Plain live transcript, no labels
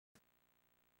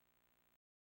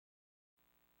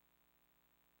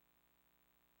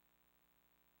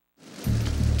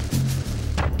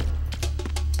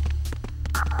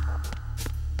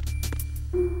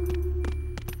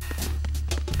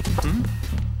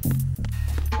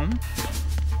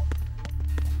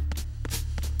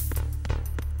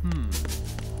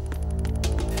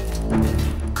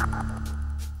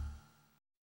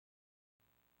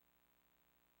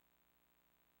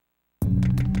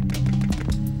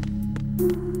What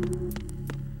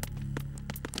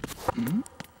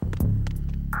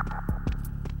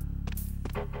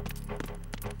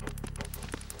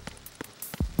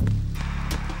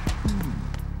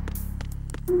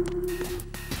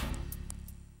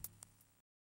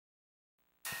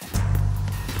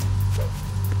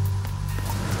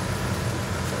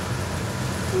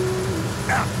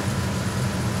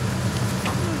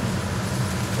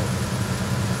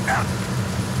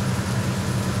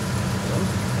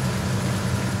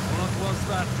was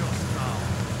that just now?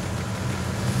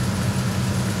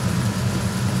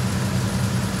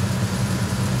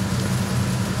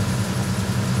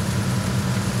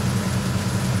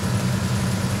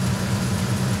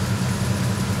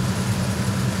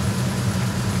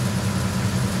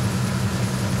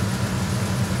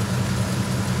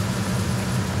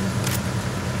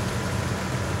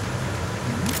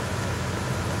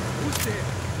 Who's there?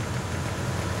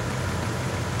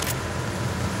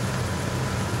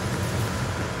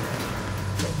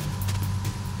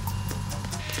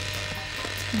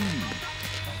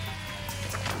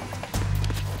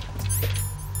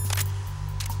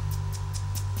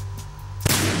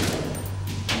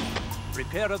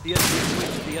 Repair of the engine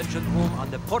switch to the engine room on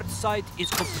the port side is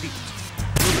complete.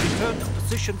 We'll return to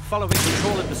position following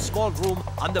control in the small room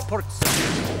on the port side.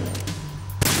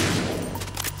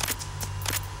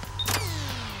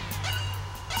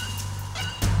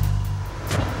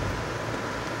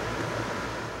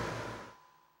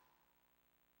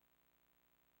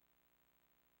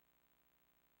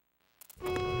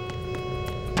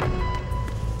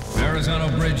 Horizontal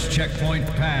bridge checkpoint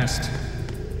passed.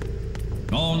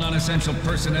 All non-essential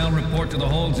personnel report to the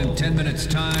holds in 10 minutes'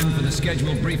 time for the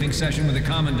scheduled briefing session with the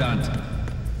Commandant.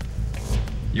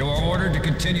 You are ordered to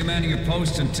continue manning your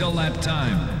posts until that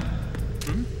time.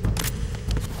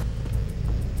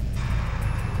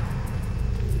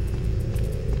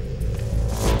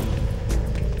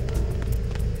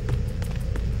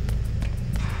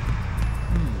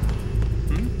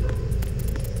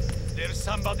 There's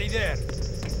somebody there.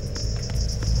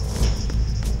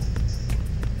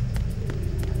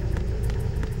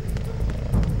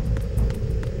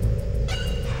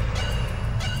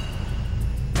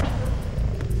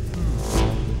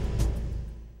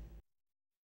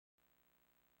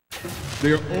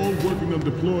 They are all working on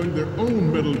deploying their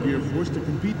own Metal Gear force to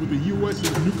compete with the U.S.'s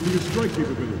nuclear strike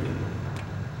capability.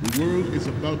 The world is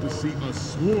about to see a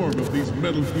swarm of these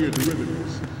Metal Gear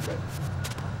derivatives.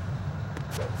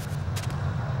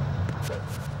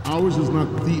 Ours is not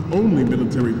the only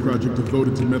military project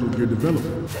devoted to Metal Gear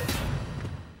development.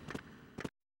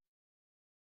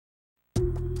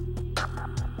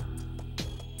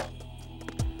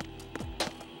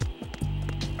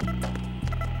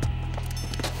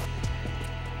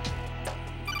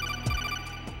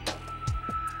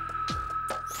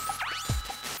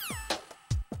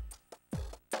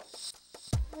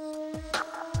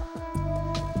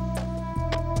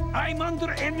 I'm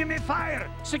under enemy fire!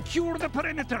 Secure the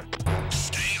perimeter!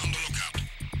 Stay on the lookout.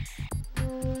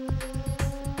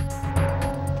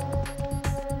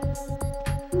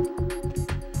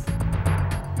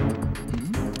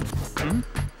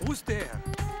 Who's there?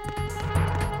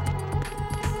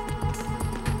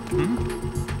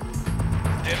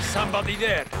 There's somebody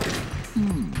there.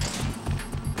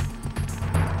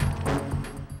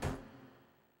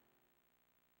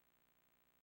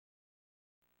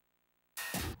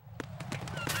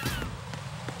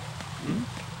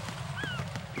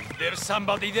 There's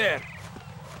somebody there.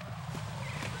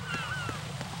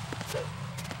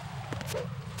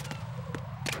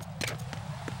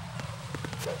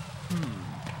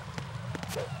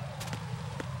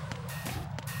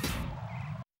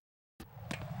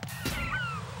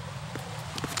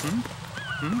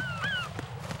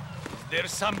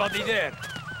 There's somebody there.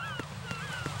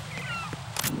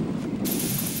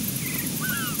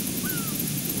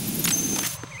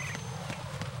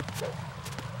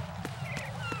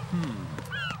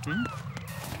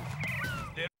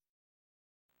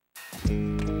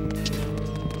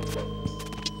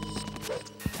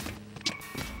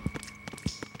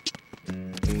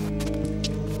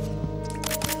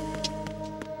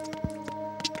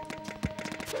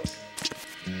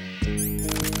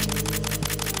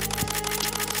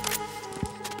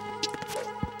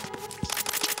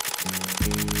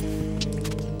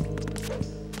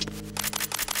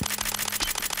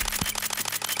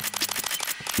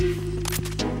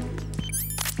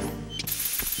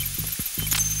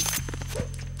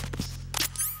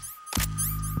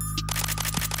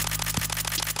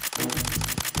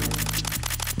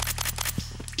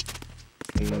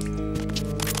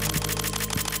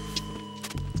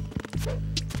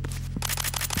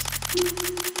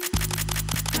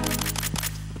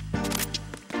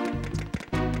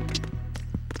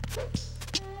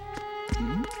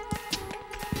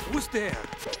 there?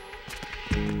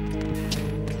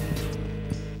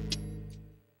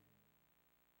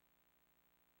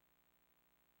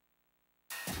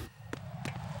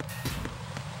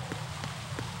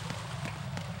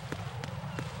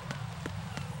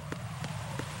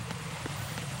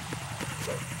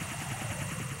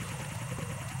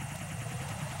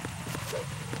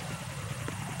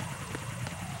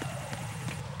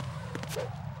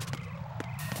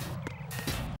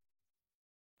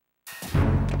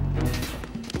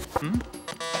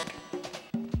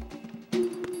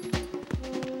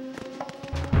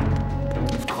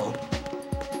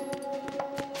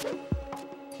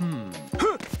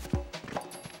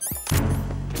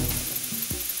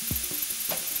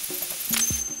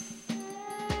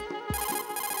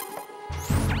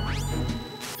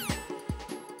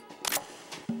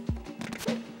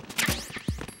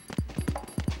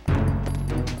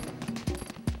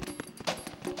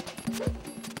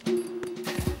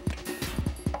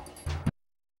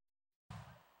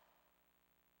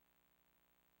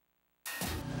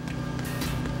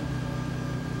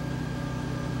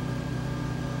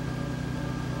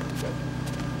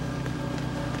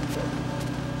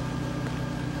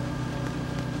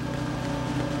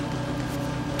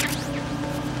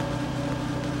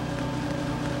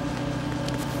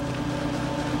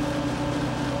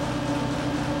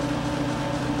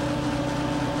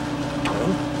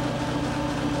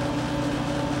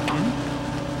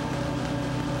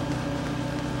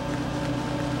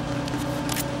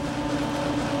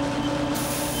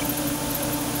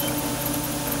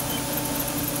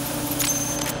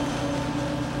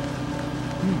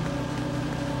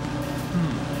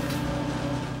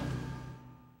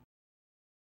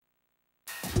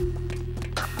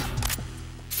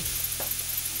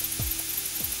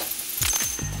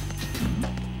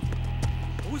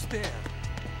 Who's there?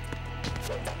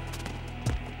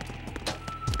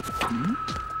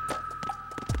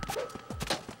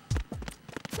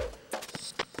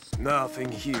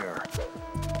 Nothing here.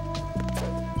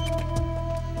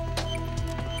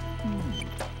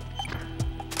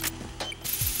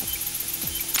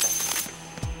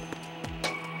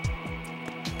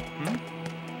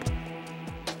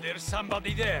 There's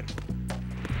somebody there.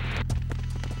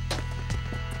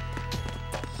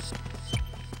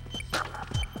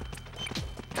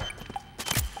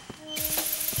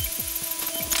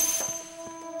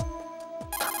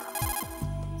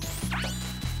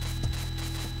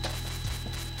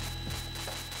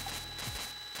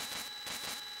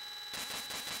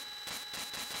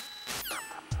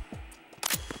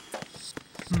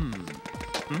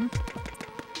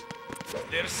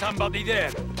 There's somebody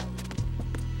there.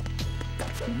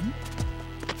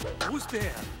 Who's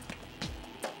there?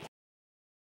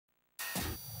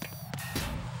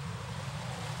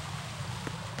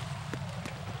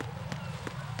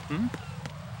 Is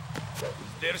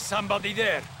there somebody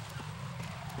there?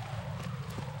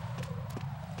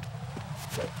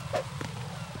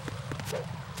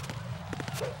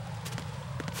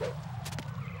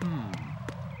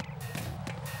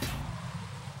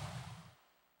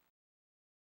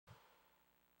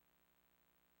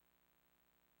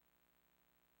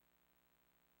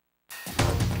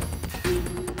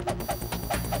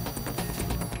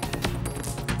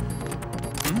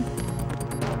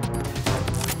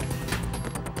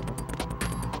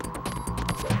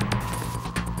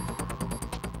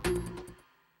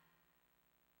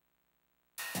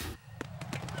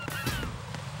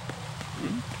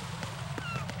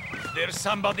 There's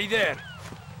somebody there.